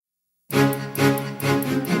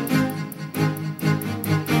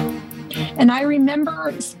And I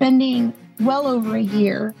remember spending well over a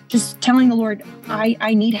year just telling the Lord,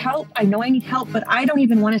 I need help. I know I need help, but I don't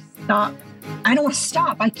even want to stop. I don't want to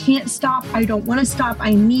stop. I can't stop. I don't want to stop.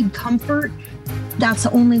 I need comfort. That's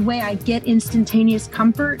the only way I get instantaneous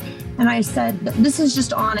comfort. And I said, this is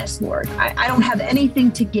just honest, Lord. I don't have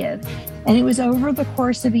anything to give. And it was over the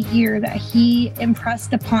course of a year that he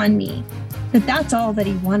impressed upon me that that's all that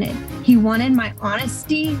he wanted. He wanted my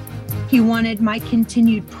honesty. He wanted my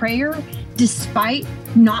continued prayer, despite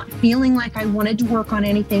not feeling like I wanted to work on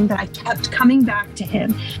anything, that I kept coming back to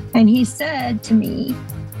him. And he said to me,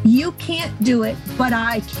 you can't do it, but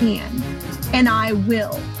I can, and I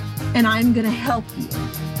will, and I'm going to help you.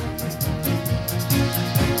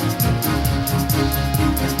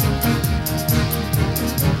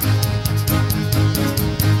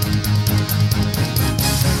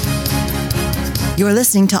 You're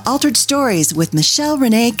listening to Altered Stories with Michelle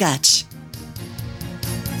Renee Gutch.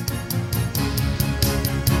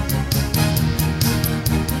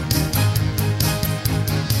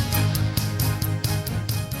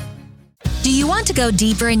 Do you want to go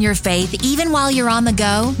deeper in your faith even while you're on the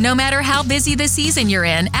go? No matter how busy the season you're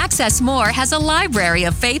in, Access More has a library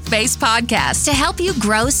of faith-based podcasts to help you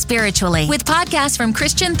grow spiritually. With podcasts from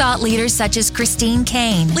Christian thought leaders such as Christine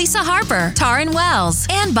Kane, Lisa Harper, Taryn Wells,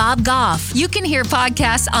 and Bob Goff. You can hear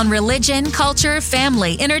podcasts on religion, culture,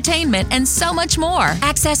 family, entertainment, and so much more.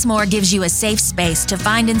 Access More gives you a safe space to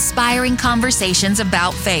find inspiring conversations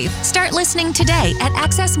about faith. Start listening today at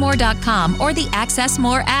accessmore.com or the Access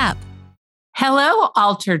More app. Hello,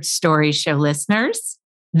 Altered Story Show listeners.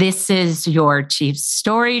 This is your chief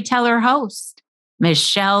storyteller host,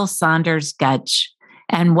 Michelle Saunders Gutch,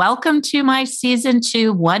 and welcome to my season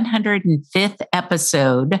 2, 105th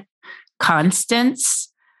episode,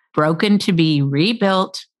 Constance, Broken to be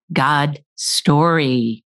Rebuilt, God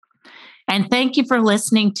Story. And thank you for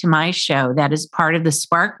listening to my show that is part of the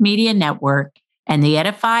Spark Media Network and the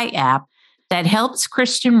Edify app that helps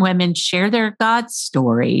Christian women share their God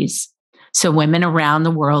stories so women around the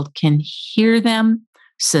world can hear them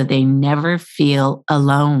so they never feel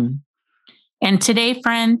alone. And today,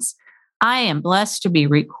 friends, I am blessed to be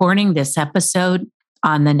recording this episode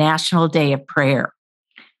on the National Day of Prayer.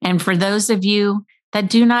 And for those of you that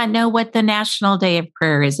do not know what the National Day of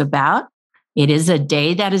Prayer is about, it is a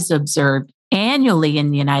day that is observed annually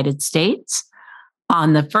in the United States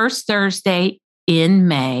on the first Thursday in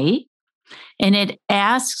May. And it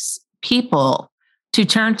asks people to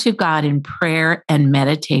turn to God in prayer and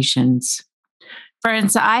meditations.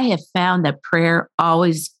 Friends, I have found that prayer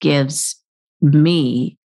always gives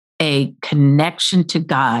me a connection to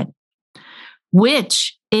God,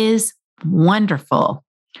 which is wonderful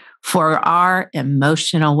for our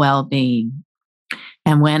emotional well-being.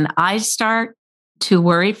 And when I start to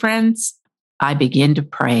worry, friends, I begin to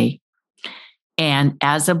pray. And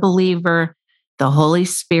as a believer, the Holy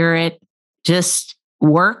Spirit just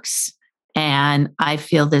works, and I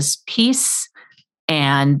feel this peace,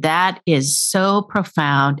 and that is so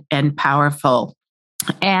profound and powerful.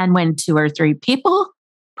 And when 2 or 3 people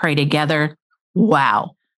pray together,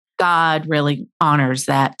 wow, God really honors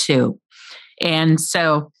that too. And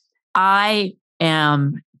so I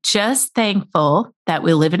am just thankful that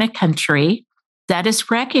we live in a country that is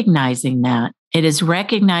recognizing that. It is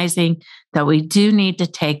recognizing that we do need to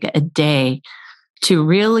take a day to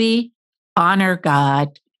really honor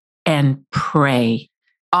God and pray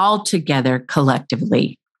all together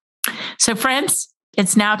collectively. So friends,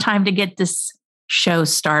 it's now time to get this show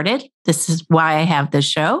started. This is why I have the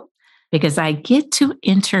show, because I get to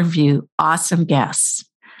interview awesome guests.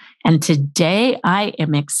 And today I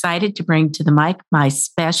am excited to bring to the mic my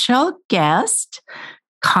special guest,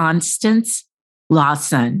 Constance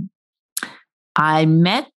Lawson. I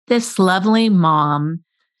met this lovely mom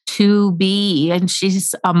to be, and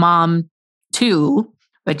she's a mom too,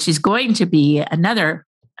 but she's going to be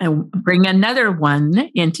bring another one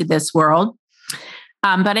into this world.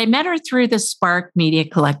 But I met her through the Spark Media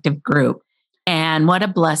Collective group, and what a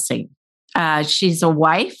blessing. She's a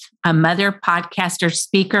wife, a mother, podcaster,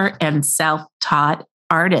 speaker, and self-taught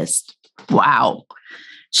artist. Wow.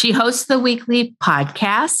 She hosts the weekly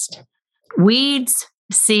podcast, Weeds,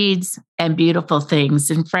 Seeds, and Beautiful Things.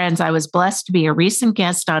 And friends, I was blessed to be a recent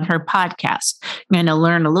guest on her podcast. I'm going to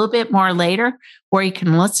learn a little bit more later where you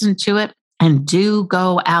can listen to it, and do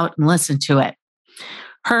go out and listen to it.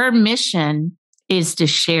 Her mission is to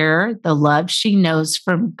share the love she knows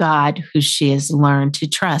from God, who she has learned to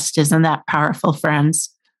trust. Isn't that powerful,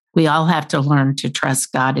 friends? We all have to learn to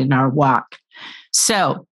trust God in our walk.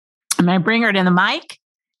 So I'm going to bring her to the mic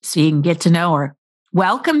so you can get to know her.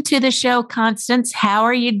 Welcome to the show, Constance. How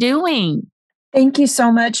are you doing? Thank you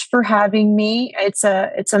so much for having me. It's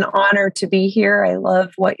an honor to be here. I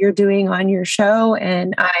love what you're doing on your show,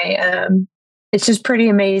 and it's just pretty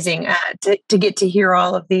amazing to get to hear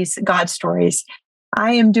all of these God stories.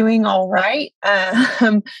 I am doing all right.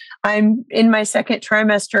 I'm in my second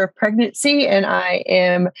trimester of pregnancy, and I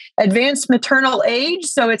am advanced maternal age,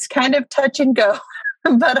 so it's kind of touch and go,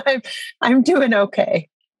 but I'm doing okay.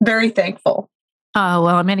 Very thankful. Oh,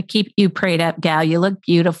 well, I'm going to keep you prayed up, gal. You look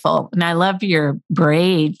beautiful. And I love your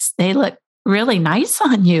braids. They look really nice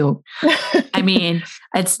on you. I mean,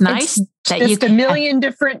 it's nice that you can a million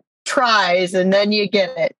different tries and then you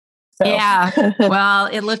get it. So. Yeah.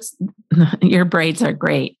 Well, your braids are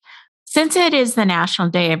great. Since it is the National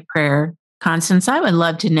Day of Prayer, Constance, I would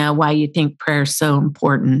love to know why you think prayer is so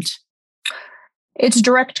important. It's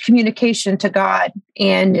direct communication to God,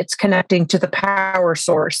 and it's connecting to the power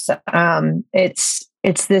source.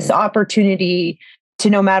 It's this opportunity to,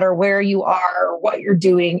 no matter where you are, or what you're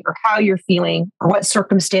doing, or how you're feeling, or what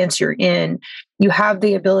circumstance you're in, you have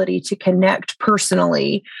the ability to connect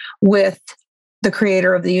personally with the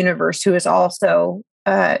creator of the universe, who is also,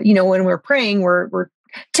 when we're praying, we're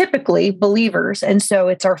typically believers. And so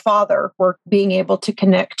it's our Father. We're being able to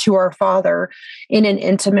connect to our Father in an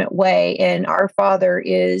intimate way. And our Father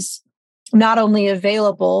is not only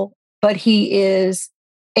available, but he is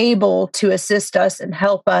able to assist us and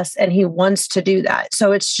help us. And he wants to do that.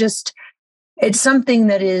 So it's something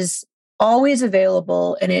that is always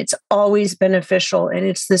available, and it's always beneficial. And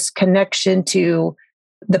it's this connection to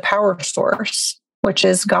the power source, which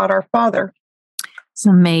is God, our Father. It's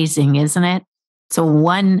amazing, isn't it? It's a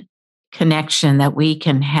one connection that we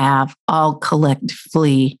can have all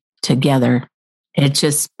collectively together. It's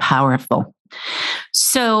just powerful.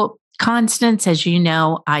 So, Constance, as you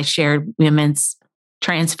know, I shared women's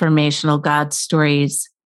transformational God stories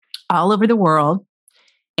all over the world.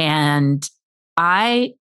 And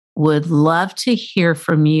I would love to hear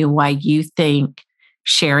from you why you think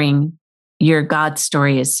sharing your God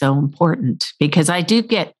story is so important, because I do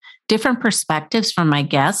get different perspectives from my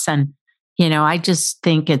guests. And I just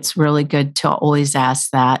think it's really good to always ask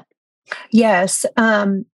that. Yes.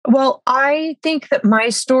 Well, I think that my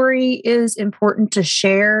story is important to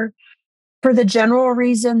share for the general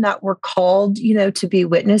reason that we're called, to be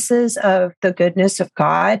witnesses of the goodness of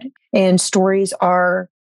God. And stories are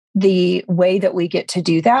the way that we get to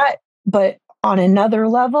do that. But on another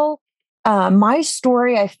level, my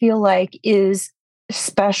story, I feel like, is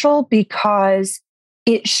special because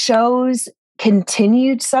it shows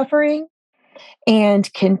continued suffering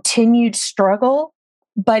and continued struggle,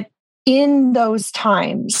 but in those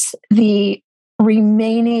times, the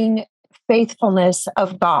remaining faithfulness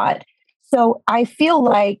of God. So I feel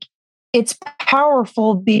like it's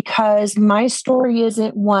powerful because my story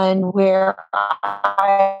isn't one where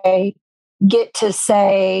I get to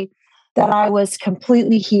say that I was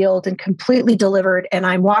completely healed and completely delivered and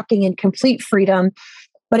I'm walking in complete freedom.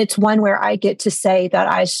 But it's one where I get to say that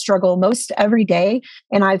I struggle most every day,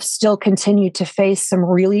 and I've still continued to face some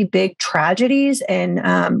really big tragedies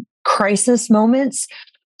and crisis moments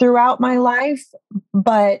throughout my life.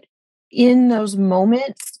 But in those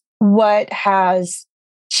moments, what has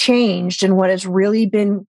changed and what has really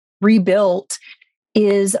been rebuilt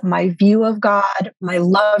is my view of God, my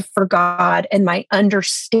love for God, and my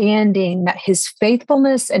understanding that his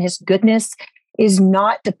faithfulness and his goodness is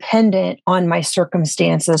not dependent on my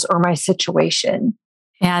circumstances or my situation.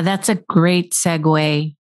 Yeah, that's a great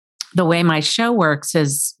segue. The way my show works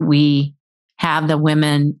is we have the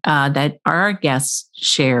women that our guests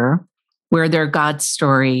share where their God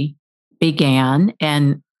story began,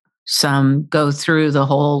 and some go through the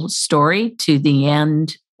whole story to the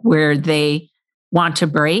end where they want to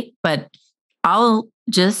break. But I'll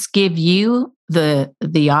just give you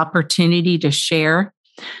the opportunity to share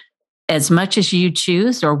as much as you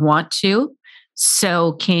choose or want to.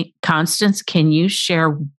 So, Constance, can you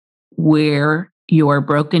share where your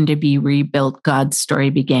broken to be rebuilt God story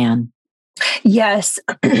began? Yes.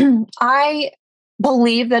 I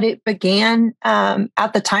believe that it began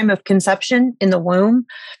at the time of conception in the womb.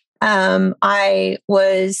 I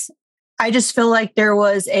just feel like there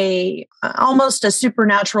was almost a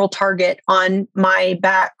supernatural target on my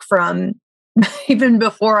back from even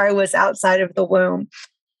before I was outside of the womb.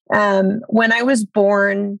 When I was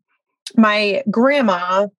born, my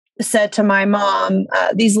grandma said to my mom,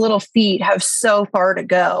 these little feet have so far to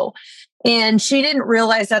go. And she didn't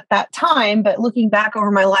realize at that time, but looking back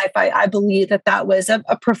over my life, I believe that was a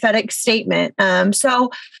prophetic statement.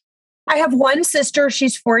 So I have one sister.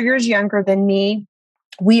 She's 4 years younger than me.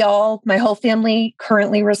 My whole family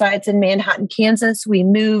currently resides in Manhattan, Kansas. We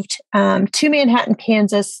moved to Manhattan,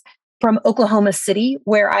 Kansas from Oklahoma City,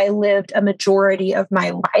 where I lived a majority of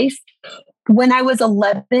my life. When I was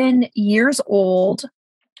 11 years old,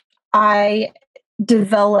 I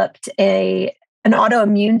developed an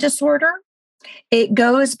autoimmune disorder. It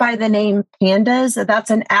goes by the name PANDAS. That's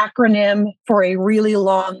an acronym for a really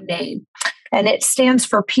long name. And it stands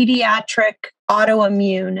for Pediatric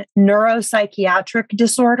Autoimmune Neuropsychiatric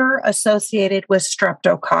Disorder associated with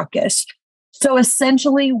Streptococcus. So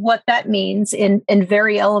essentially what that means in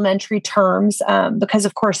very elementary terms, because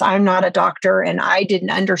of course I'm not a doctor and I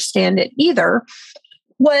didn't understand it either,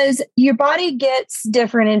 was your body gets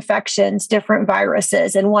different infections, different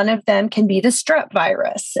viruses, and one of them can be the strep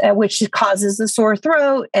virus, which causes a sore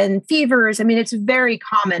throat and fevers. I mean, it's very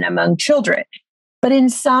common among children. But in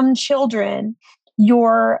some children,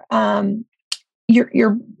 your germ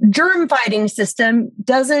fighting system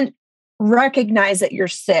doesn't recognize that you're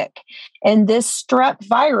sick. And this strep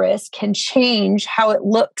virus can change how it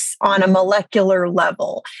looks on a molecular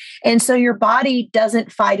level. And so your body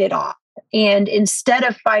doesn't fight it off. And instead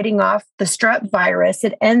of fighting off the strep virus,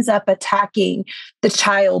 it ends up attacking the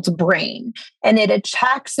child's brain. And it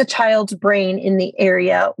attacks the child's brain in the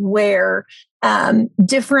area where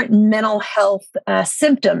different mental health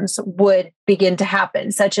symptoms would begin to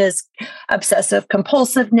happen, such as obsessive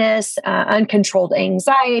compulsiveness, uncontrolled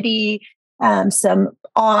anxiety, some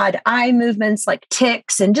odd eye movements like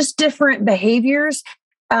tics, and just different behaviors.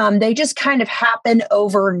 They just kind of happen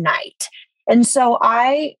overnight. And so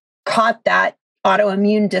I caught that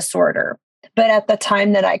autoimmune disorder. But at the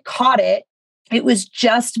time that I caught it, it was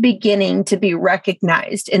just beginning to be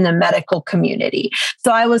recognized in the medical community.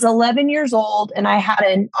 So I was 11 years old and I had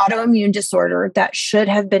an autoimmune disorder that should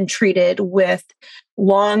have been treated with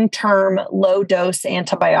long-term low-dose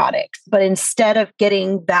antibiotics. But instead of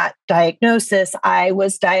getting that diagnosis, I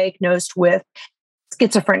was diagnosed with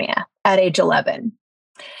schizophrenia at age 11.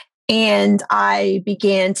 And I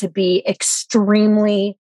began to be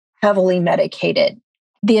extremely heavily medicated.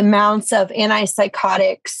 The amounts of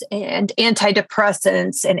antipsychotics and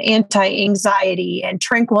antidepressants and anti-anxiety and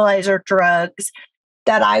tranquilizer drugs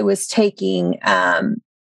that I was taking,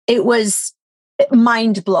 it was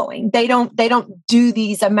mind-blowing. They don't do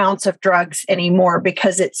these amounts of drugs anymore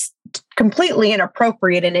because it's completely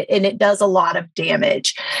inappropriate and it does a lot of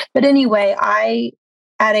damage. But anyway, I,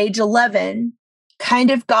 at age 11,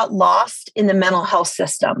 kind of got lost in the mental health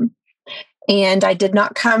system. And I did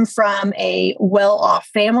not come from a well-off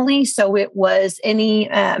family. So it was any,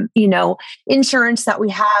 insurance that we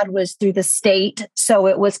had was through the state. So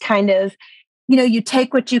it was kind of, you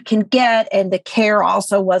take what you can get, and the care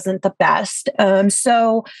also wasn't the best.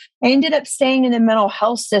 So I ended up staying in the mental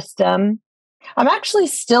health system. I'm actually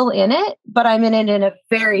still in it, but I'm in it in a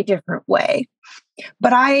very different way.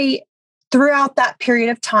 But throughout that period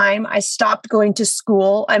of time, I stopped going to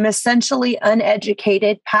school. I'm essentially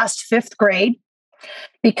uneducated past 5th grade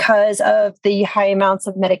because of the high amounts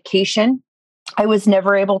of medication. I was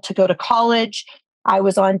never able to go to college. I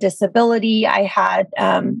was on disability. I had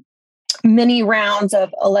many rounds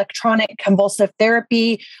of electronic convulsive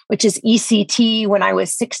therapy, which is ECT, when I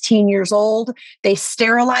was 16 years old. They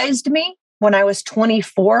sterilized me when I was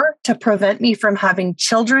 24 to prevent me from having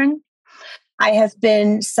children. I have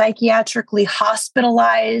been psychiatrically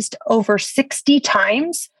hospitalized over 60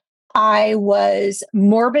 times. I was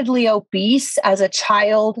morbidly obese as a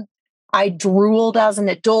child. I drooled as an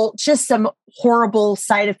adult, just some horrible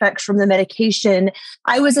side effects from the medication.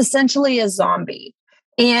 I was essentially a zombie.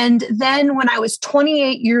 And then when I was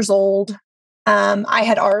 28 years old, I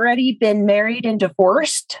had already been married and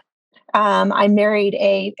divorced. I married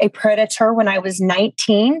a predator when I was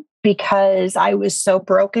 19. Because I was so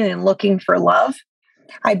broken and looking for love.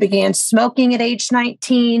 I began smoking at age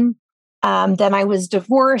 19. Then I was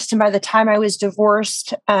divorced. And by the time I was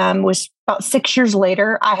divorced, was about 6 years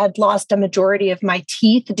later, I had lost a majority of my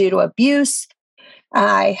teeth due to abuse.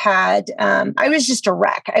 I was just a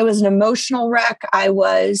wreck. I was an emotional wreck. I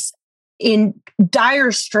was in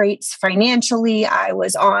dire straits financially. I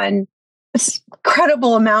was on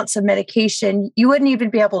incredible amounts of medication. You wouldn't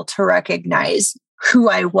even be able to recognize who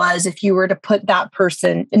I was if you were to put that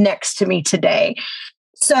person next to me today.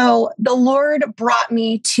 So the Lord brought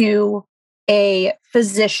me to a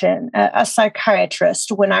physician, a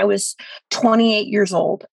psychiatrist, when I was 28 years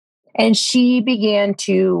old. And she began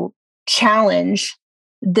to challenge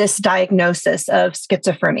this diagnosis of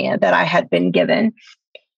schizophrenia that I had been given.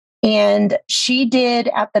 And she did,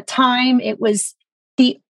 at the time, it was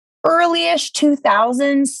the early-ish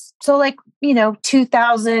 2000s. So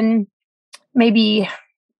 2000, maybe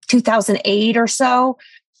 2008 or so,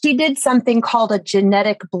 she did something called a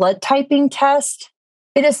genetic blood typing test.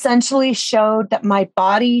 it essentially showed that my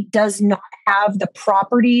body does not have the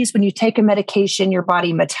properties. When you take a medication, your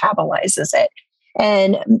body metabolizes it.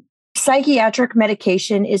 And psychiatric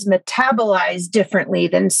medication is metabolized differently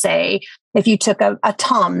than, say, if you took a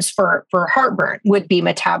Tums for heartburn would be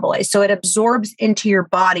metabolized. So it absorbs into your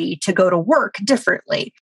body to go to work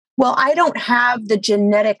differently. Well, I don't have the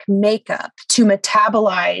genetic makeup to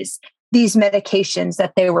metabolize these medications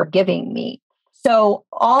that they were giving me. So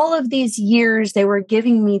all of these years they were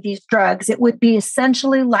giving me these drugs, it would be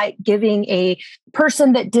essentially like giving a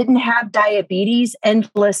person that didn't have diabetes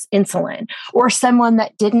endless insulin, or someone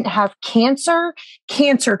that didn't have cancer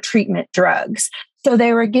treatment drugs. So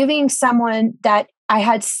they were giving someone that I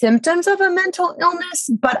had symptoms of a mental illness,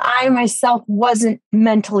 but I myself wasn't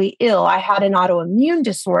mentally ill. I had an autoimmune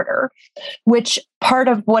disorder, which part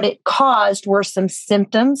of what it caused were some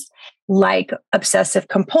symptoms like obsessive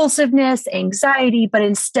compulsiveness, anxiety, but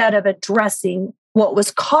instead of addressing what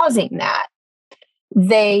was causing that,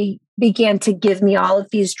 they began to give me all of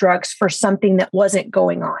these drugs for something that wasn't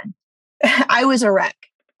going on. I was a wreck.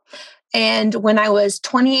 And when I was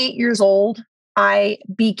 28 years old, I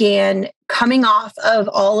began coming off of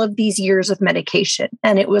all of these years of medication,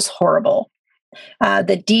 and it was horrible.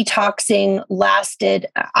 The detoxing lasted,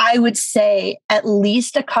 I would say, at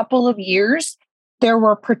least a couple of years. There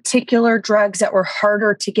were particular drugs that were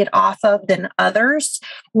harder to get off of than others.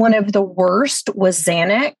 One of the worst was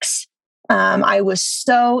Xanax. I was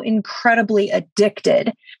so incredibly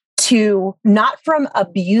addicted to, not from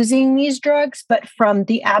abusing these drugs, but from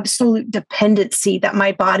the absolute dependency that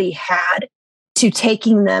my body had to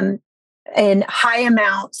taking them in high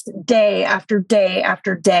amounts day after day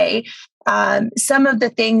after day. Some of the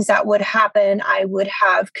things that would happen, I would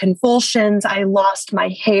have convulsions. I lost my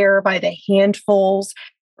hair by the handfuls.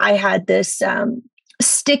 I had this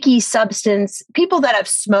sticky substance. People that have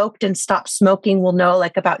smoked and stopped smoking will know,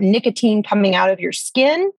 like, about nicotine coming out of your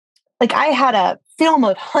skin. Like, I had a film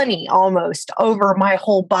of honey almost over my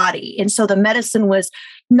whole body. And so the medicine was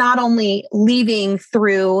not only leaving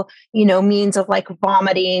through, means of like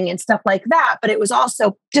vomiting and stuff like that, but it was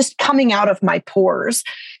also just coming out of my pores.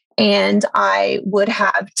 And I would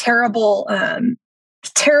have terrible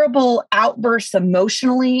outbursts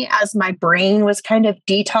emotionally as my brain was kind of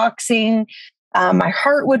detoxing. My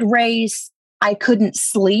heart would race. I couldn't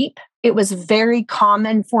sleep. It was very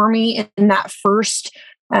common for me in that first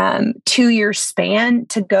 2-year span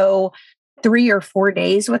to go 3 or 4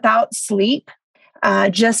 days without sleep,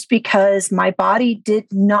 just because my body did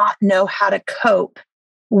not know how to cope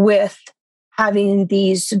with having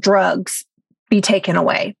these drugs be taken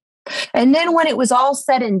away. And then when it was all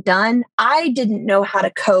said and done, I didn't know how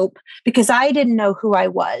to cope because I didn't know who I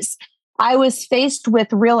was. I was faced with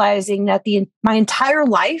realizing that my entire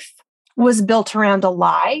life was built around a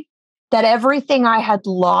lie, that everything I had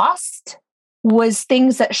lost was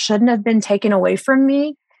things that shouldn't have been taken away from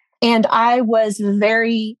me. And I was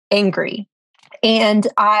very angry and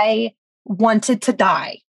I wanted to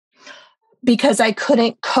die because I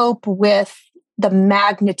couldn't cope with the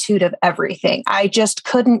magnitude of everything. I just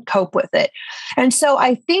couldn't cope with it. And so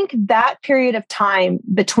I think that period of time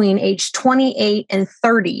between age 28 and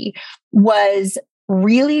 30 was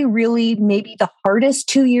really, really maybe the hardest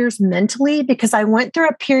 2 years mentally, because I went through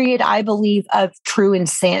a period, I believe, of true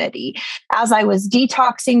insanity. As I was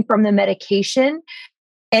detoxing from the medication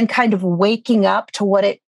and kind of waking up to what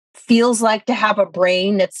it feels like to have a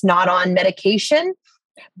brain that's not on medication,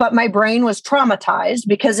 but my brain was traumatized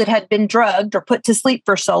because it had been drugged or put to sleep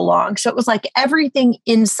for so long. So it was like everything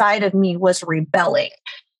inside of me was rebelling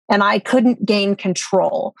and I couldn't gain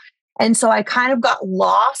control. And so I kind of got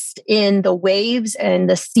lost in the waves and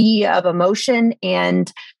the sea of emotion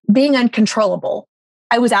and being uncontrollable.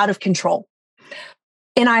 I was out of control.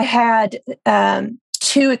 And I had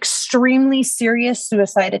 2 extremely serious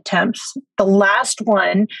suicide attempts. The last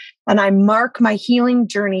one, and I mark my healing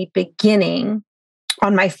journey beginning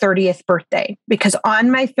on my 30th birthday, because on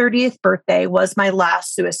my 30th birthday was my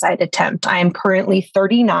last suicide attempt. I am currently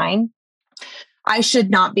 39. I should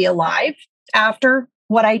not be alive after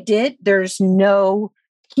what I did. There's no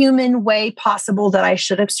human way possible that I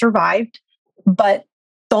should have survived. But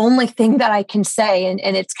the only thing that I can say, and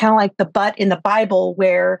it's kind of like the but in the Bible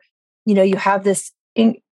where, you have this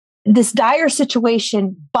dire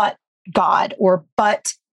situation, but God, or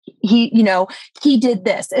but he did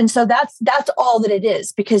this. And so that's all that it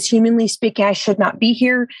is, because humanly speaking, I should not be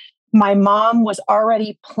here. My mom was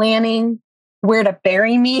already planning where to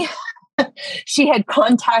bury me. She had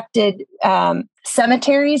contacted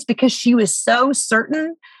cemeteries because she was so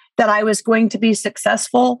certain that I was going to be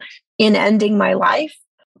successful in ending my life.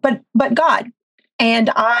 But God,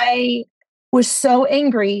 and I was so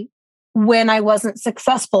angry when I wasn't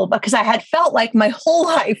successful because I had felt like my whole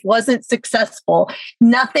life wasn't successful.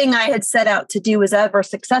 Nothing I had set out to do was ever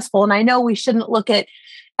successful. And I know we shouldn't look at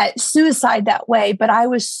suicide that way, but I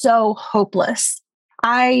was so hopeless.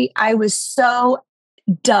 I was so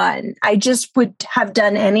done. I just would have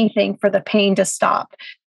done anything for the pain to stop.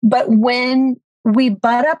 But when we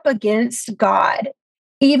butt up against God,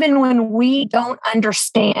 even when we don't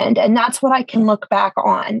understand, and that's what I can look back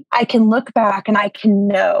on, I can look back and I can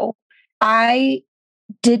know I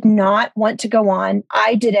did not want to go on.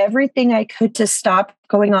 I did everything I could to stop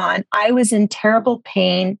going on. I was in terrible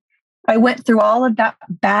pain. I went through all of that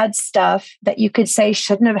bad stuff that you could say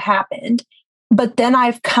shouldn't have happened. But then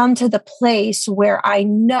I've come to the place where I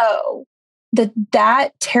know that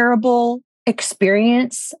that terrible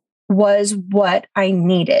experience was what I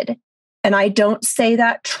needed. And I don't say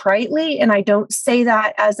that tritely, and I don't say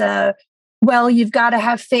that as well, you've got to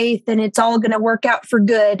have faith and it's all going to work out for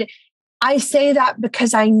good. I say that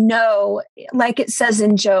because I know, like it says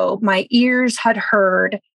in Job, my ears had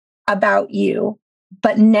heard about you,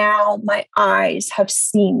 but now my eyes have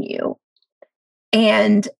seen you.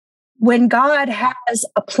 And when God has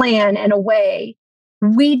a plan and a way,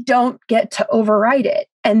 we don't get to override it.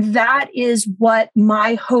 And that is what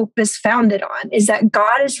my hope is founded on, is that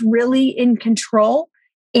God is really in control.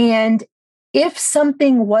 And if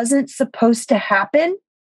something wasn't supposed to happen,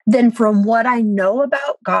 then from what I know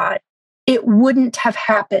about God, it wouldn't have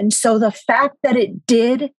happened. So the fact that it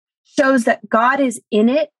did shows that God is in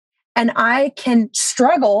it, and I can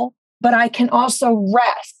struggle, but I can also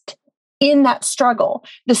rest in that struggle.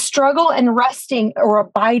 The struggle and resting or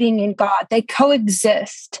abiding in God, they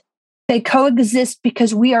coexist. They coexist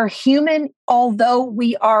because we are human, although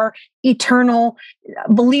we are eternal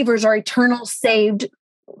believers, are eternal saved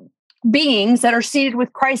beings that are seated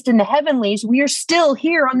with Christ in the heavenlies. We are still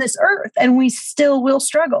here on this earth, and we still will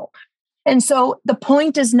struggle. And so the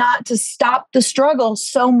point is not to stop the struggle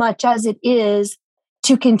so much as it is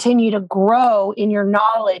to continue to grow in your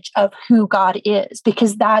knowledge of who God is,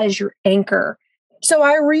 because that is your anchor. So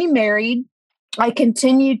I remarried. I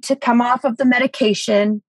continued to come off of the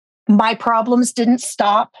medication. My problems didn't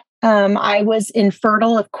stop. I was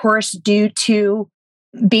infertile, of course, due to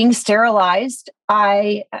being sterilized.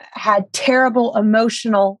 I had terrible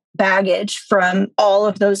emotional baggage from all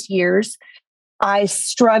of those years. I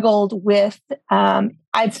struggled with,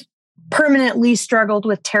 I've permanently struggled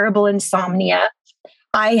with terrible insomnia.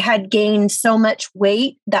 I had gained so much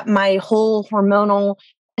weight that my whole hormonal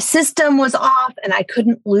system was off and I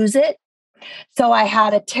couldn't lose it. So I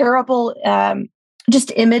had a terrible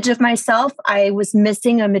just image of myself. I was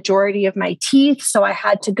missing a majority of my teeth. So I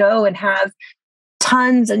had to go and have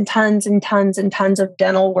tons and tons and tons and tons of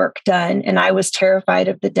dental work done. And I was terrified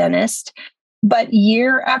of the dentist. But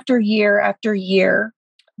year after year after year,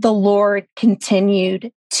 the Lord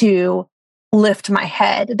continued to lift my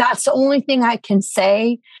head. That's the only thing I can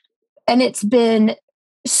say. And it's been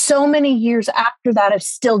so many years after that of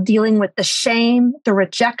still dealing with the shame, the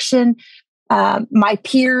rejection. My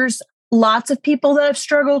peers, lots of people that have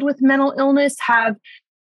struggled with mental illness have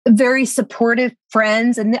very supportive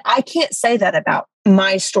friends. And I can't say that about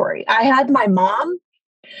my story. I had my mom,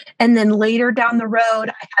 and then later down the road,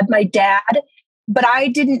 I had my dad, but I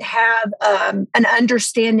didn't have an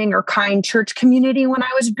understanding or kind church community when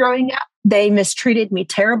I was growing up. They mistreated me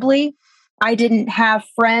terribly. I didn't have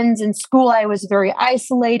friends in school. I was very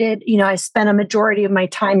isolated. I spent a majority of my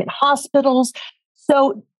time in hospitals.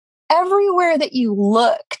 So everywhere that you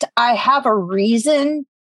looked, I have a reason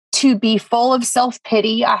to be full of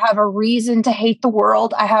self-pity. I have a reason to hate the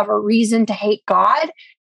world. I have a reason to hate God.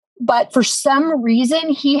 But for some reason,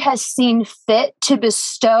 he has seen fit to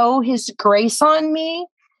bestow his grace on me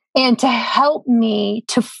and to help me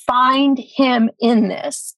to find him in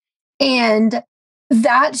this. And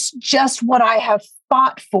that's just what I have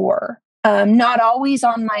fought for. Not always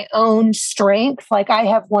on my own strength. Like I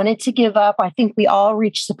have wanted to give up. I think we all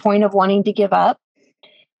reach the point of wanting to give up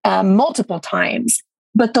multiple times.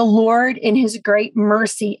 But the Lord, in his great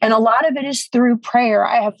mercy, and a lot of it is through prayer,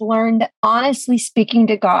 I have learned that honestly speaking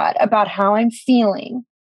to God about how I'm feeling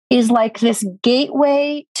is like this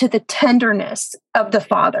gateway to the tenderness of the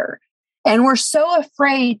Father. And we're so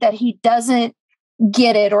afraid that he doesn't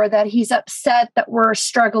get it, or that he's upset that we're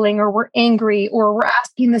struggling, or we're angry, or we're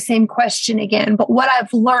asking the same question again. But what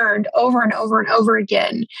I've learned over and over and over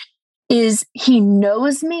again is he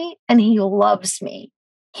knows me and he loves me.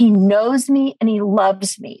 He knows me and he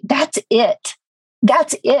loves me. That's it.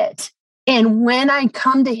 That's it. And when I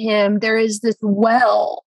come to him, there is this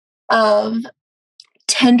well of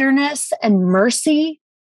tenderness and mercy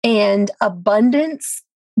and abundance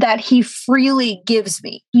that he freely gives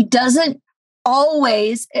me. He doesn't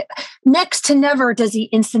always, next to never does he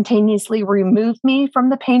instantaneously remove me from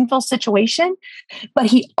the painful situation, but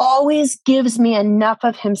he always gives me enough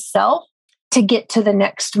of himself to get to the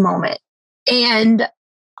next moment. And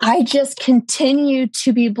I just continue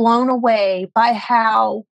to be blown away by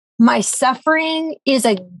how my suffering is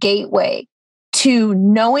a gateway to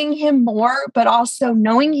knowing him more, but also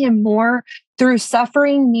knowing him more through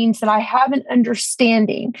suffering means that I have an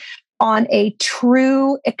understanding on a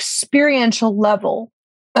true experiential level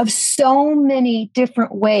of so many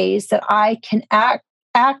different ways that I can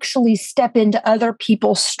actually step into other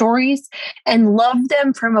people's stories and love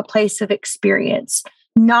them from a place of experience,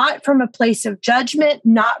 not from a place of judgment,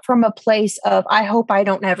 not from a place of, I hope I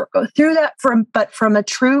don't ever go through that, but from a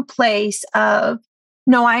true place of,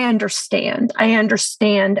 no, I understand,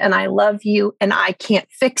 and I love you, and I can't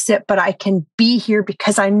fix it, but I can be here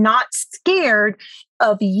because I'm not scared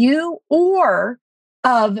of you or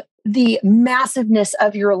of the massiveness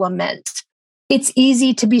of your lament. It's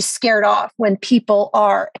easy to be scared off when people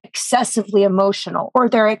are excessively emotional or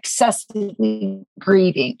they're excessively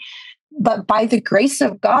grieving. But by the grace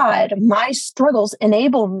of God, my struggles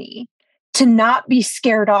enable me to not be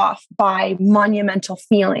scared off by monumental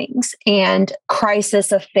feelings and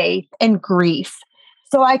crisis of faith and grief.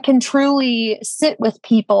 So I can truly sit with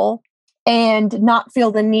people and not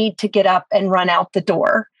feel the need to get up and run out the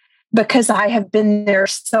door because I have been there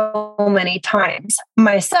so many times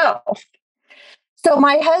myself. So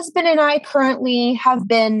my husband and I currently have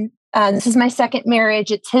been, this is my second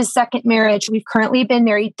marriage. It's his second marriage. We've currently been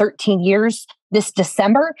married 13 years this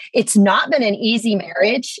December. It's not been an easy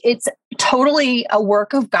marriage. It's totally a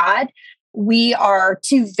work of God. We are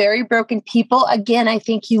two very broken people. Again, I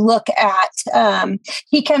think you look at,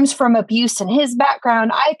 he comes from abuse in his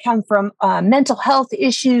background. I come from mental health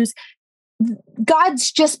issues.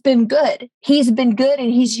 God's just been good. He's been good, and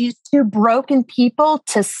he's used two broken people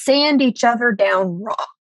to sand each other down raw.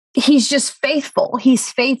 He's just faithful. He's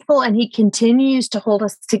faithful, and he continues to hold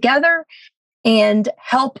us together and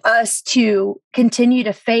help us to continue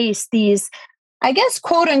to face these, I guess,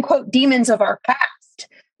 quote unquote, demons of our past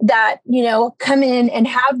that, come in and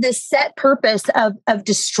have this set purpose of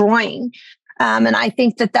destroying. And I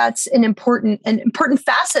think that that's an important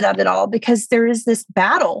facet of it all, because there is this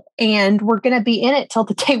battle and we're going to be in it till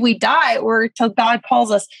the day we die or till God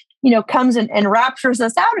calls us, comes and raptures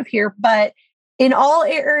us out of here. But in all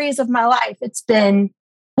areas of my life, it's been,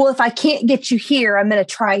 well, if I can't get you here, I'm going to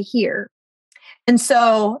try here. And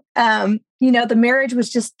so, the marriage was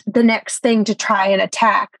just the next thing to try and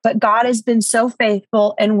attack. But God has been so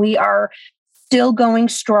faithful, and we are still going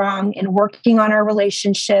strong and working on our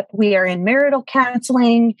relationship. We are in marital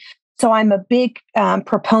counseling. So I'm a big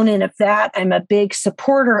proponent of that. I'm a big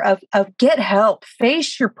supporter of get help,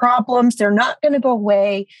 face your problems. They're not going to go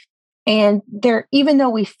away. And even though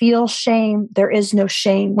we feel shame, there is no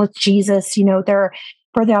shame with Jesus.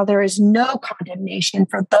 There is no condemnation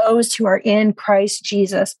for those who are in Christ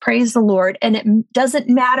Jesus. Praise the Lord. And it doesn't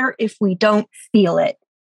matter if we don't feel it.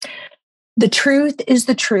 The truth is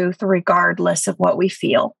the truth, regardless of what we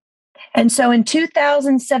feel. And so in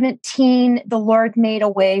 2017, the Lord made a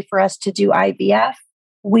way for us to do IVF.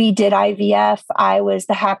 We did IVF. I was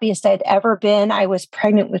the happiest I'd ever been. I was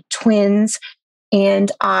pregnant with twins,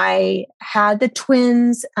 and I had the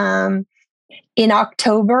twins in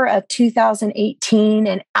October of 2018.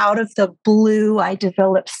 And out of the blue, I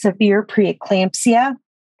developed severe preeclampsia,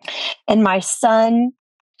 and my son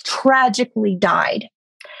tragically died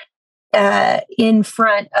in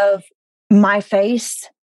front of my face.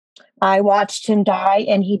 I watched him die,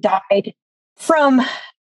 and he died from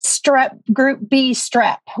group B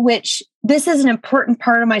strep, which this is an important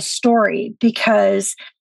part of my story because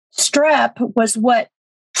strep was what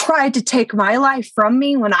tried to take my life from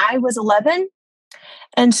me when I was 11.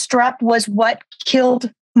 And strep was what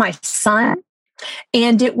killed my son.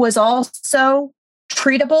 And it was also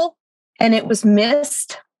treatable, and it was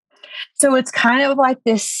missed. So it's kind of like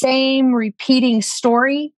this same repeating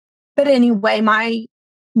story. But anyway,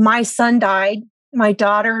 my son died. My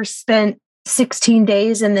daughter spent 16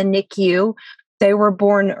 days in the NICU. They were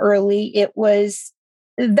born early.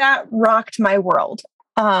 That rocked my world.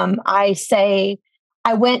 I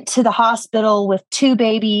went to the hospital with two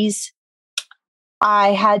babies. I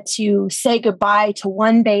had to say goodbye to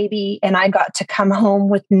one baby, and I got to come home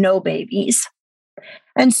with no babies.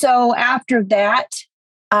 And so after that,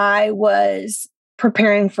 I was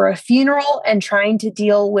preparing for a funeral and trying to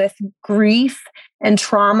deal with grief and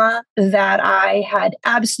trauma that I had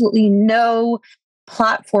absolutely no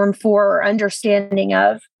platform for or understanding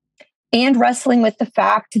of, and wrestling with the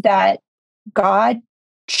fact that God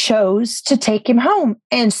chose to take him home.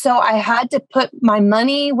 And so I had to put my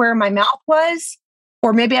money where my mouth was,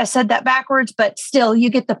 or maybe I said that backwards, but still, you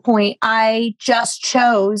get the point. I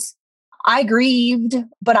grieved,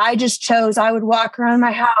 but I just chose I would walk around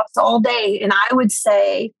my house all day and I would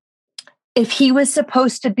say, if he was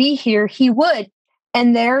supposed to be here, he would.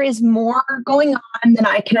 And there is more going on than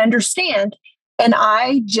I can understand. And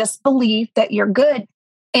I just believe that you're good.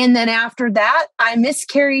 And then after that, I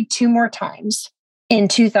miscarried 2 more times in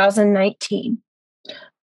 2019.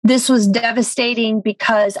 This was devastating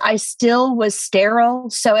because I still was sterile.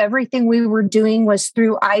 So everything we were doing was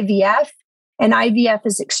through IVF. And IVF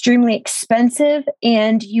is extremely expensive.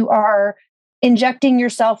 And you are injecting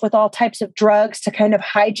yourself with all types of drugs to kind of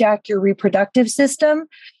hijack your reproductive system.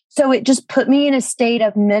 So it just put me in a state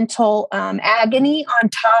of mental agony on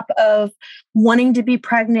top of wanting to be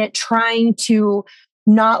pregnant, trying to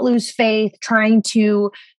not lose faith, trying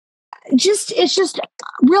to it's just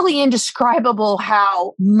really indescribable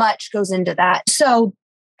how much goes into that. So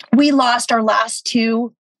we lost our last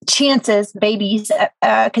 2 chances, babies,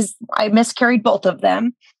 because I miscarried both of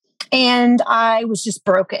them. And I was just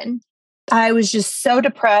broken. I was just so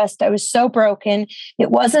depressed. I was so broken. It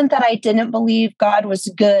wasn't that I didn't believe God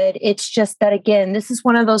was good. It's just that, again, this is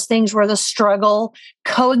one of those things where the struggle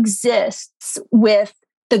coexists with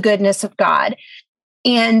the goodness of God.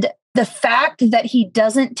 And the fact that he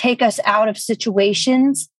doesn't take us out of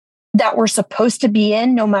situations that we're supposed to be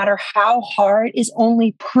in, no matter how hard, is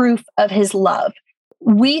only proof of his love.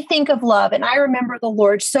 We think of love, and I remember the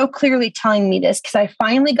Lord so clearly telling me this because I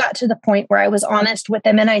finally got to the point where I was honest with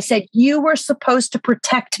him and I said, you were supposed to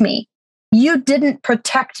protect me. You didn't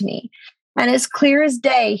protect me. And as clear as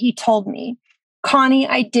day, he told me, Connie,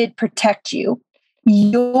 I did protect you.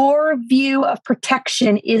 Your view of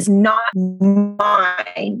protection is not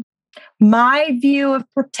mine. My view of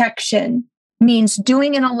protection means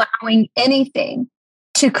doing and allowing anything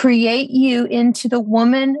to create you into the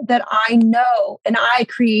woman that I know and I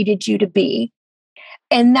created you to be.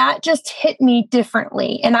 And that just hit me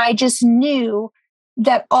differently. And I just knew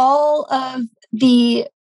that all of the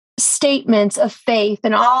statements of faith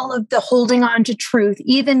and all of the holding on to truth,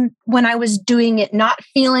 even when I was doing it, not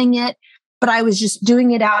feeling it, but I was just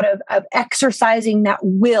doing it out of exercising that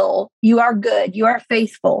will. You are good. You are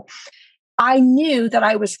faithful. I knew that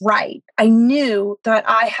I was right. I knew that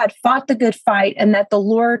I had fought the good fight and that the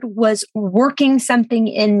Lord was working something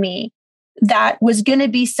in me that was going to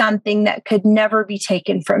be something that could never be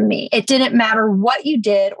taken from me. It didn't matter what you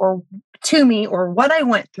did or to me or what I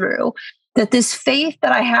went through, that this faith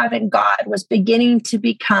that I have in God was beginning to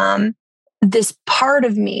become this part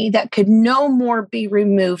of me that could no more be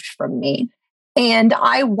removed from me. And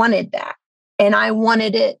I wanted that. And I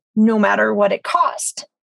wanted it no matter what it cost.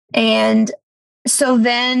 And so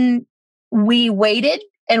then we waited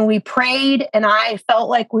and we prayed, and I felt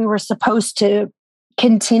like we were supposed to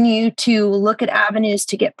continue to look at avenues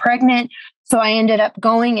to get pregnant. So I ended up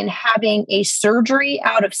going and having a surgery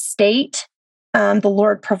out of state. The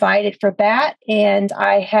Lord provided for that. And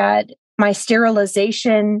I had my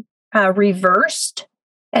sterilization reversed.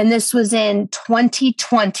 And this was in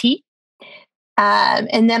 2020.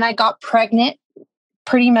 And then I got pregnant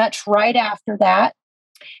pretty much right after that.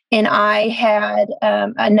 And I had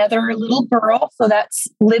another little girl. So that's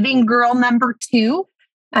living girl number 2.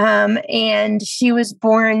 And she was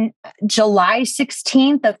born July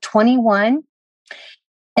 16th of 21.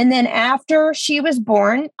 And then after she was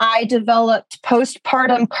born, I developed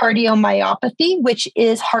postpartum cardiomyopathy, which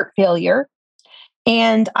is heart failure.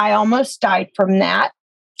 And I almost died from that.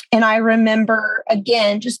 And I remember,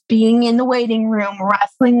 again, just being in the waiting room,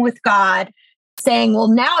 wrestling with God, saying, well,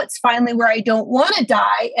 now it's finally where I don't want to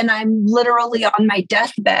die. And I'm literally on my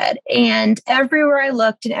deathbed. And everywhere I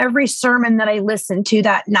looked and every sermon that I listened to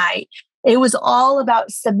that night, it was all about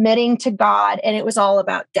submitting to God and it was all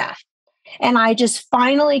about death. And I just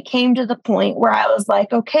finally came to the point where I was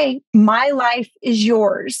like, okay, my life is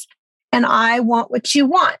yours. And I want what you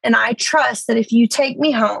want. And I trust that if you take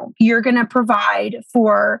me home, you're going to provide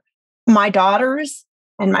for my daughters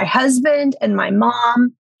and my husband and my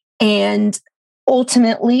mom. And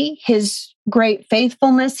ultimately, his great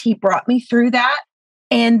faithfulness, he brought me through that.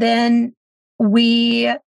 And then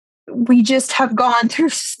we just have gone through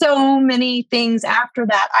so many things after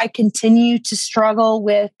that. I continue to struggle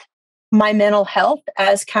with my mental health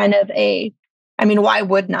as kind of why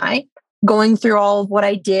wouldn't I? Going through all of what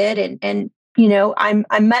I did. And you know, I'm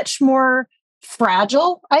much more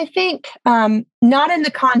fragile, I think. Not in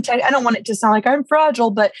the context, I don't want it to sound like I'm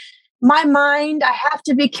fragile, but my mind, I have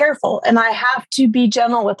to be careful and I have to be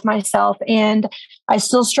gentle with myself. And I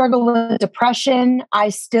still struggle with depression. I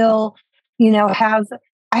still, have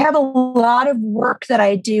I have a lot of work that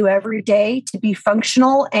I do every day to be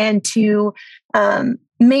functional and to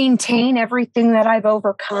maintain everything that I've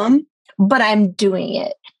overcome, but I'm doing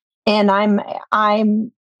it. And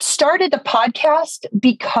I'm started the podcast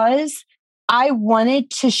because I wanted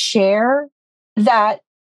to share that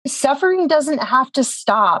suffering doesn't have to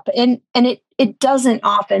stop. And it doesn't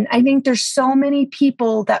often. I think there's so many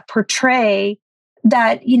people that portray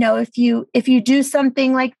that, if you do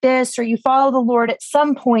something like this or you follow the Lord, at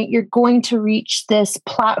some point you're going to reach this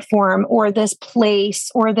platform or this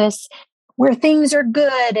place or this where things are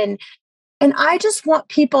good. And I just want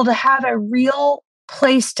people to have a real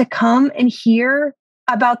place to come and hear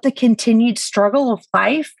about the continued struggle of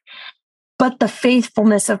life, but the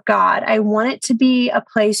faithfulness of God. I want it to be a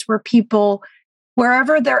place where people,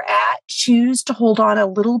 wherever they're at, choose to hold on a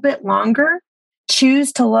little bit longer,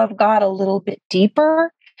 choose to love God a little bit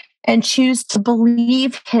deeper, and choose to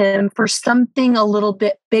believe Him for something a little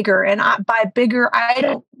bit bigger. And by bigger, I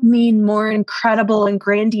don't mean more incredible and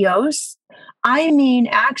grandiose. I mean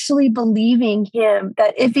actually believing Him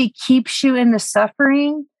that if He keeps you in the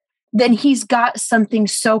suffering, then He's got something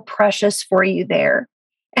so precious for you there.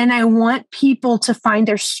 And I want people to find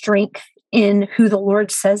their strength in who the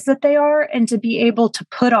Lord says that they are and to be able to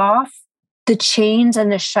put off the chains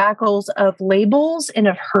and the shackles of labels and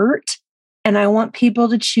of hurt. And I want people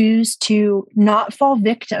to choose to not fall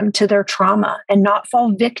victim to their trauma and not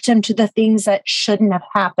fall victim to the things that shouldn't have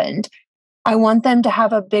happened. I want them to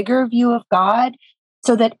have a bigger view of God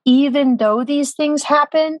so that even though these things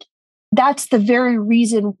happened, that's the very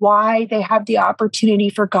reason why they have the opportunity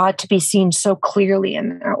for God to be seen so clearly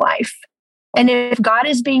in their life. And if God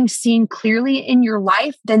is being seen clearly in your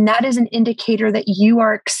life, then that is an indicator that you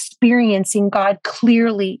are experiencing God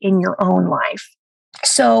clearly in your own life.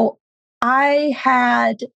 So I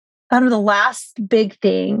had, out of the last big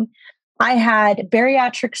thing, I had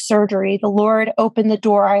bariatric surgery. The Lord opened the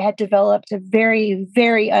door. I had developed a very,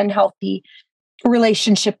 very unhealthy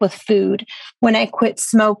relationship with food when I quit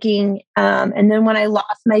smoking. And then when I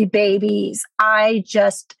lost my babies,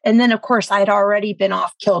 and then of course I'd already been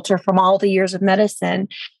off kilter from all the years of medicine,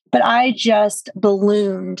 but I just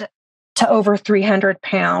ballooned to over 300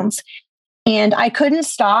 pounds and I couldn't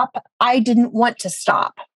stop. I didn't want to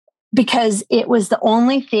stop because it was the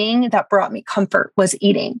only thing that brought me comfort was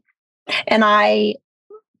eating. And I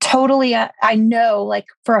know, like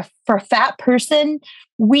for a fat person,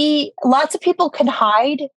 lots of people can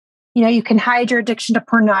hide. You can hide your addiction to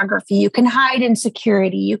pornography. You can hide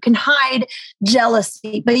insecurity. You can hide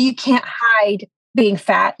jealousy, but you can't hide being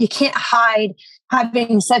fat. You can't hide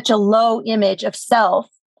having such a low image of self.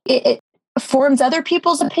 It forms other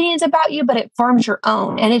people's opinions about you, but it forms your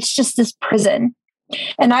own. And it's just this prison.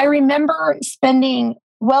 And I remember spending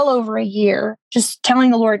well over a year just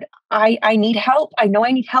telling the Lord, I need help. I know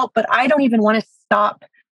I need help, but I don't even want to stop.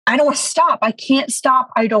 I don't want to stop. I can't stop.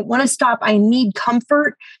 I don't want to stop. I need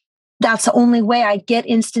comfort. That's the only way I get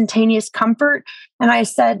instantaneous comfort. And I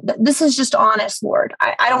said, this is just honest, Lord.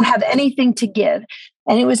 I don't have anything to give.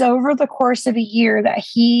 And it was over the course of a year that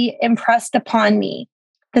He impressed upon me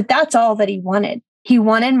that that's all that He wanted. He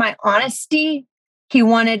wanted my honesty. He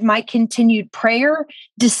wanted my continued prayer,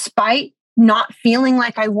 despite not feeling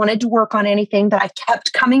like I wanted to work on anything, that I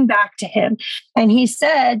kept coming back to Him. And He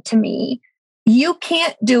said to me, you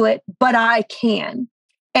can't do it, but I can,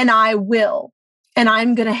 and I will, and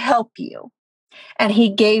I'm going to help you. And He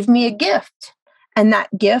gave me a gift, and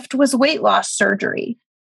that gift was weight loss surgery.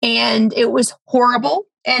 And it was horrible,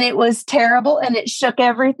 and it was terrible, and it shook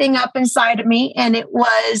everything up inside of me. And it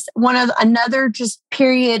was another just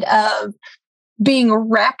period of being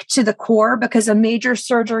wrecked to the core, because a major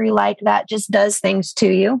surgery like that just does things to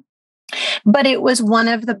you. But it was one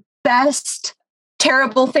of the best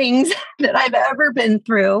terrible things that I've ever been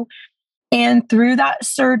through. And through that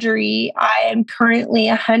surgery, I am currently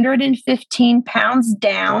 115 pounds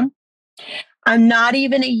down. I'm not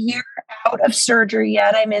even a year out of surgery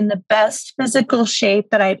yet. I'm in the best physical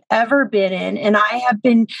shape that I've ever been in. And I have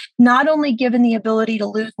been not only given the ability to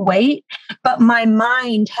lose weight, but my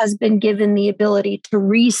mind has been given the ability to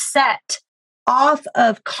reset off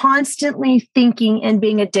of constantly thinking and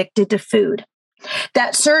being addicted to food.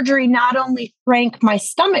 That surgery not only shrank my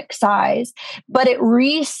stomach size, but it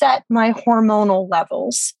reset my hormonal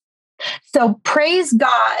levels. So praise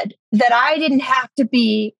God that I didn't have to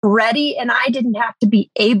be ready and I didn't have to be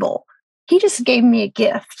able. He just gave me a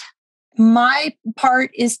gift. My part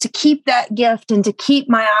is to keep that gift and to keep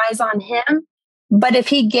my eyes on Him. But if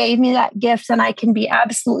He gave me that gift, then I can be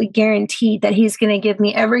absolutely guaranteed that He's going to give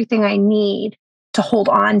me everything I need to hold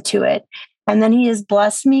on to it. And then He has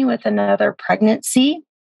blessed me with another pregnancy.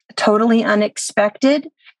 totally unexpected.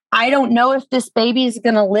 I don't know if this baby is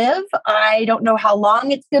going to live. I don't know how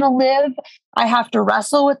long it's going to live. I have to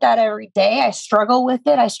wrestle with that every day. I struggle with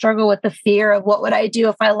it. I struggle with the fear of what would I do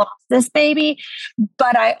if I lost this baby.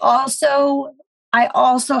 But I also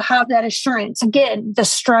have that assurance. Again, the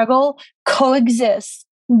struggle coexists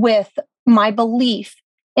with my belief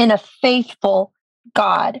in a faithful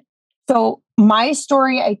God. So my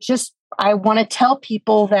story, I want to tell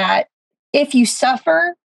people that if you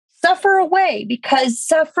suffer away, because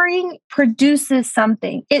suffering produces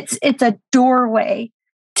something. It's a doorway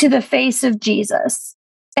to the face of Jesus.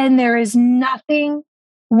 And there is nothing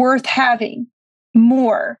worth having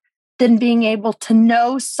more than being able to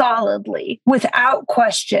know solidly, without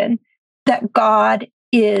question, that God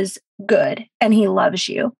is good and he loves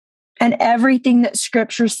you. And everything that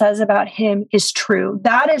scripture says about him is true.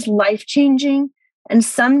 That is life-changing. And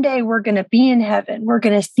someday we're going to be in heaven. We're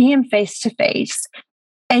going to see him face to face.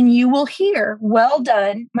 And you will hear, "Well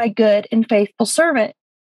done, my good and faithful servant."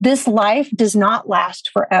 This life does not last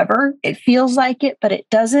forever. It feels like it, but it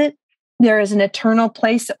doesn't. There is an eternal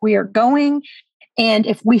place that we are going. And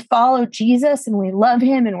if we follow Jesus and we love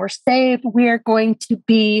him and we're saved, we are going to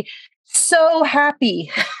be so happy.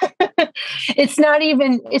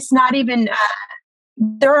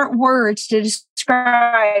 There aren't words to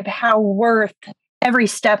describe how worth every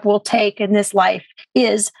step we'll take in this life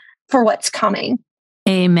is for what's coming.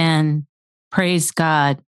 Amen. Praise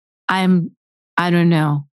God. I don't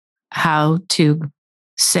know how to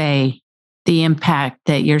say the impact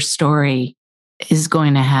that your story is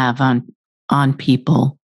going to have on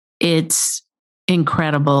people. It's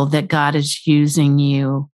incredible that God is using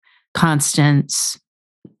you, Constance,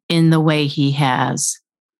 in the way he has,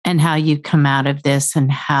 and how you come out of this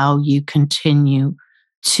and how you continue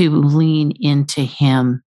to lean into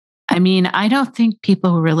him. I mean, I don't think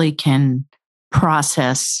people really can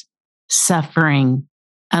process suffering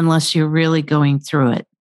unless you're really going through it.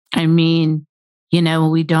 I mean,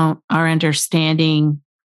 our understanding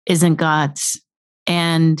isn't God's.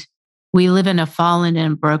 And we live in a fallen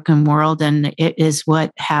and broken world, and it is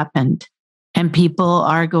what happened. And people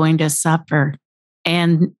are going to suffer.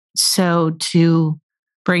 And so to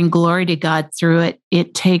bring glory to God through it,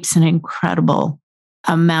 it takes an incredible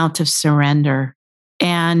amount of surrender.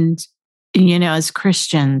 And, as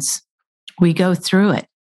Christians, we go through it.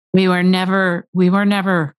 We were never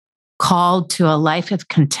called to a life of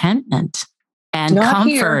contentment and not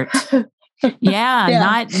comfort.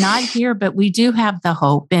 Yeah, not here, but we do have the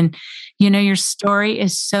hope. And, your story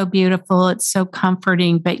is so beautiful. It's so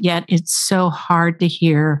comforting, but yet it's so hard to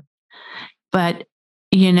hear. But,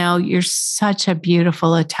 you're such a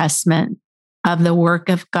beautiful testament of the work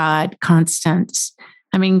of God, Constance.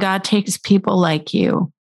 I mean, God takes people like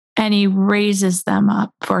you and he raises them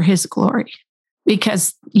up for his glory,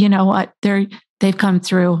 because you know what? They've come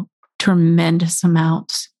through tremendous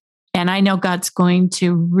amounts. And I know God's going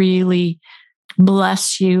to really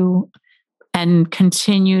bless you and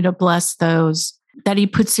continue to bless those that he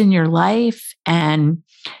puts in your life. And,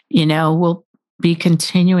 we'll be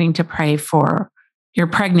continuing to pray for your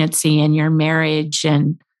pregnancy and your marriage.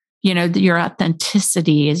 And, your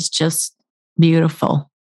authenticity is just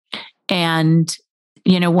beautiful. And,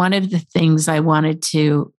 one of the things I wanted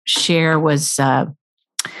to share was a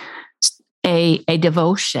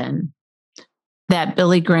devotion that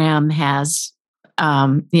Billy Graham has.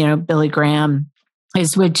 Billy Graham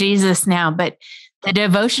is with Jesus now, but the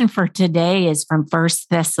devotion for today is from 1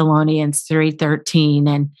 Thessalonians 3:13.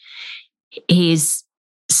 And he's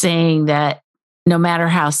saying that no matter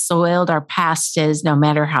how soiled our past is, no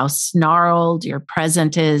matter how snarled your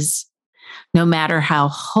present is, no matter how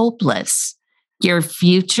hopeless your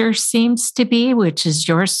future seems to be, which is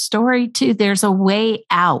your story too, there's a way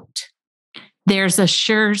out. There's a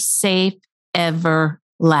sure, safe,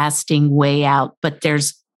 everlasting way out, but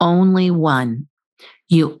there's only one.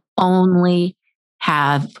 You only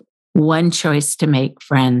have one choice to make,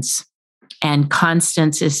 friends. And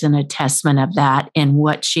Constance is an attestament of that in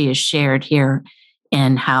what she has shared here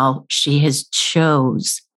and how she has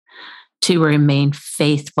chose to remain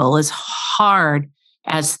faithful as hard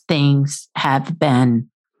as things have been.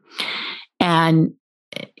 And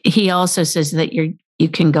he also says that you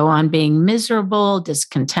can go on being miserable,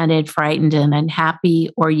 discontented, frightened, and unhappy,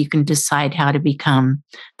 or you can decide how to become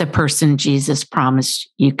the person Jesus promised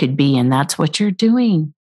you could be. And that's what you're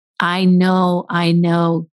doing. I know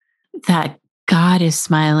that God is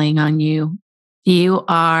smiling on you. You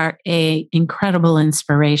are an incredible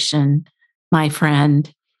inspiration, my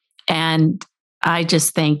friend. And I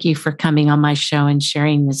just thank you for coming on my show and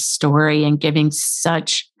sharing this story and giving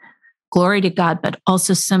such glory to God, but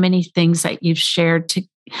also so many things that you've shared to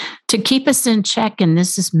to keep us in check. And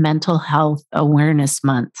this is Mental Health Awareness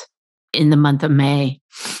Month in the month of May.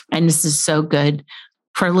 And this is so good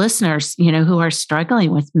for listeners, who are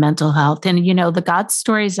struggling with mental health. And, the God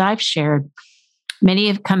stories I've shared, many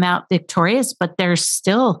have come out victorious, but there's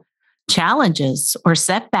still challenges or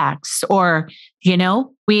setbacks, or,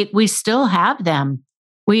 we still have them.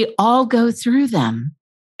 We all go through them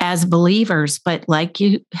as believers, but like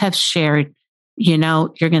you have shared, you're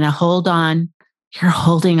going to hold on. You're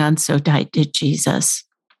holding on so tight to Jesus.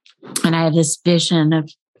 And I have this vision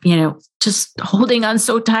of, just holding on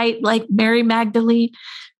so tight, like Mary Magdalene.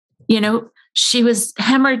 She was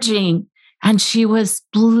hemorrhaging and she was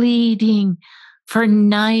bleeding for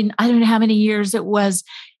 9, I don't know how many years it was.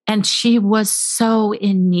 And she was so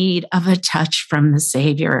in need of a touch from the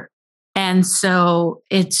Savior. And so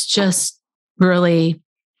it's just really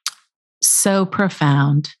so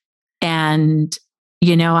profound. And,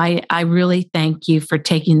 I really thank you for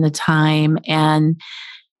taking the time. And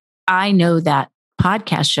I know that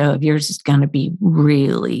podcast show of yours is going to be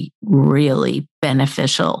really, really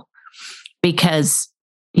beneficial, because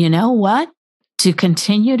you know what? To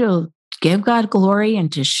continue to give God glory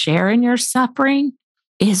and to share in your suffering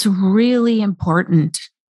is really important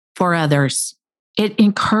for others. It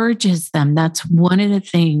encourages them. That's one of the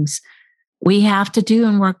things we have to do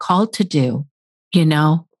and we're called to do,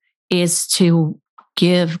 is to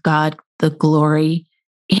give God the glory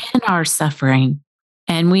in our suffering.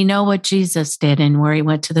 And we know what Jesus did and where he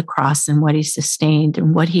went to the cross and what he sustained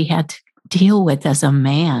and what he had to deal with as a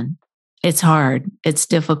man. It's hard. It's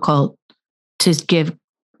difficult to give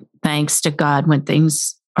thanks to God when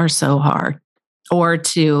things are so hard, or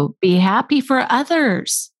to be happy for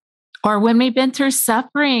others, or when we've been through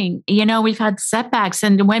suffering, we've had setbacks,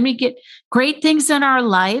 and when we get great things in our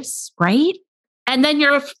lives, right? And then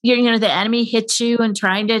you're the enemy hits you and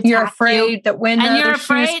trying to attack you're afraid you, that when and the other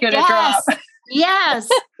shoe's going to drop. Yes.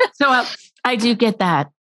 So I do get that.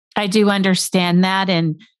 I do understand that.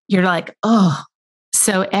 And you're like, oh,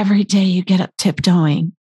 so every day you get up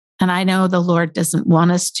tiptoeing. And I know the Lord doesn't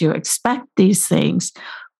want us to expect these things,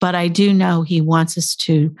 but I do know he wants us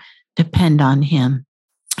to depend on him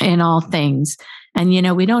in all things. And,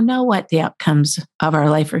 we don't know what the outcomes of our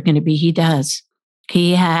life are going to be. He does.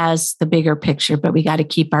 He has the bigger picture, but we got to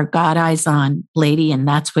keep our God eyes on, lady. And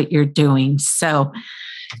that's what you're doing. So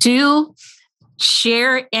do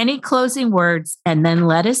share any closing words and then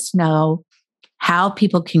let us know how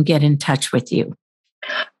people can get in touch with you.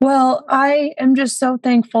 Well, I am just so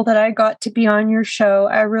thankful that I got to be on your show.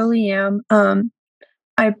 I really am.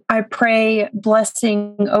 I pray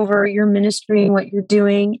blessing over your ministry and what you're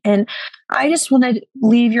doing. And I just want to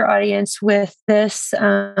leave your audience with this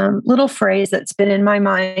little phrase that's been in my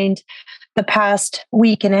mind the past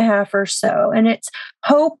week and a half or so. And it's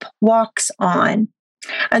hope walks on.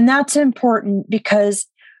 And that's important because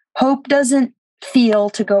hope doesn't feel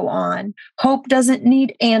to go on. Hope doesn't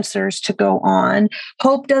need answers to go on.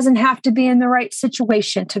 Hope doesn't have to be in the right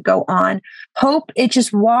situation to go on. Hope, it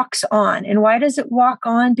just walks on. And why does it walk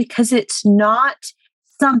on? Because it's not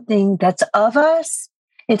something that's of us.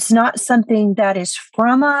 It's not something that is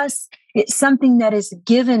from us. It's something that is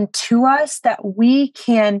given to us that we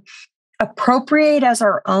can appropriate as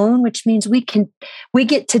our own, which means we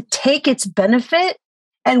get to take its benefit.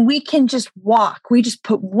 And we can just walk. We just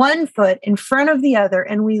put one foot in front of the other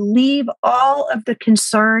and we leave all of the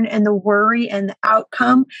concern and the worry and the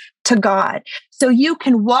outcome to God. So you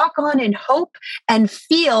can walk on in hope and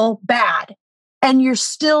feel bad, and you're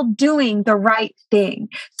still doing the right thing.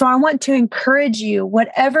 So I want to encourage you,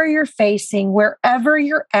 whatever you're facing, wherever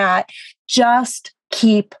you're at, just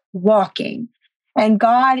keep walking. And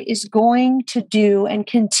God is going to do and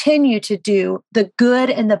continue to do the good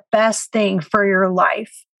and the best thing for your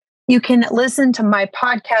life. You can listen to my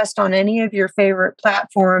podcast on any of your favorite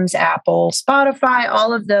platforms, Apple, Spotify,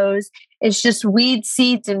 all of those. It's just Weed,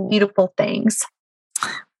 Seeds, and Beautiful Things.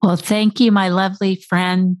 Well, thank you, my lovely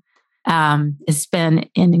friend. It's been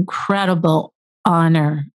an incredible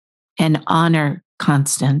honor,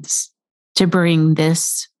 Constance, to bring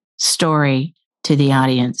this story to the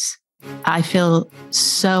audience. I feel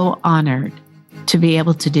so honored to be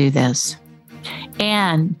able to do this.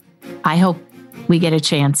 And I hope we get a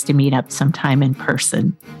chance to meet up sometime in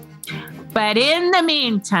person. But in the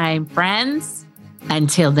meantime, friends,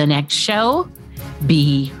 until the next show,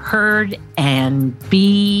 be heard and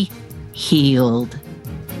be healed.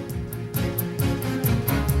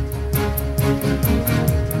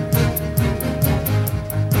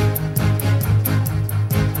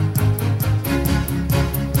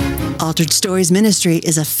 Altered Stories Ministry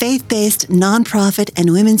is a faith-based, nonprofit,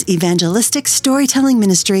 and women's evangelistic storytelling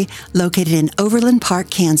ministry located in Overland Park,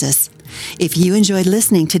 Kansas. If you enjoyed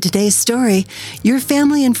listening to today's story, your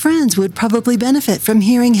family and friends would probably benefit from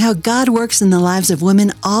hearing how God works in the lives of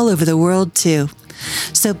women all over the world, too.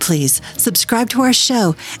 So please subscribe to our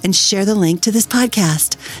show and share the link to this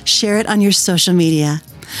podcast. Share it on your social media.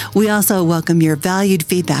 We also welcome your valued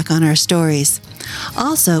feedback on our stories.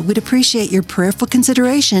 Also, we'd appreciate your prayerful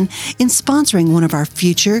consideration in sponsoring one of our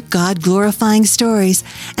future God-glorifying stories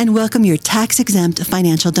and welcome your tax-exempt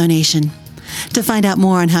financial donation. To find out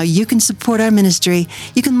more on how you can support our ministry,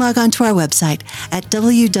 you can log on to our website at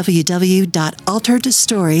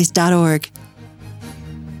www.alteredstories.org.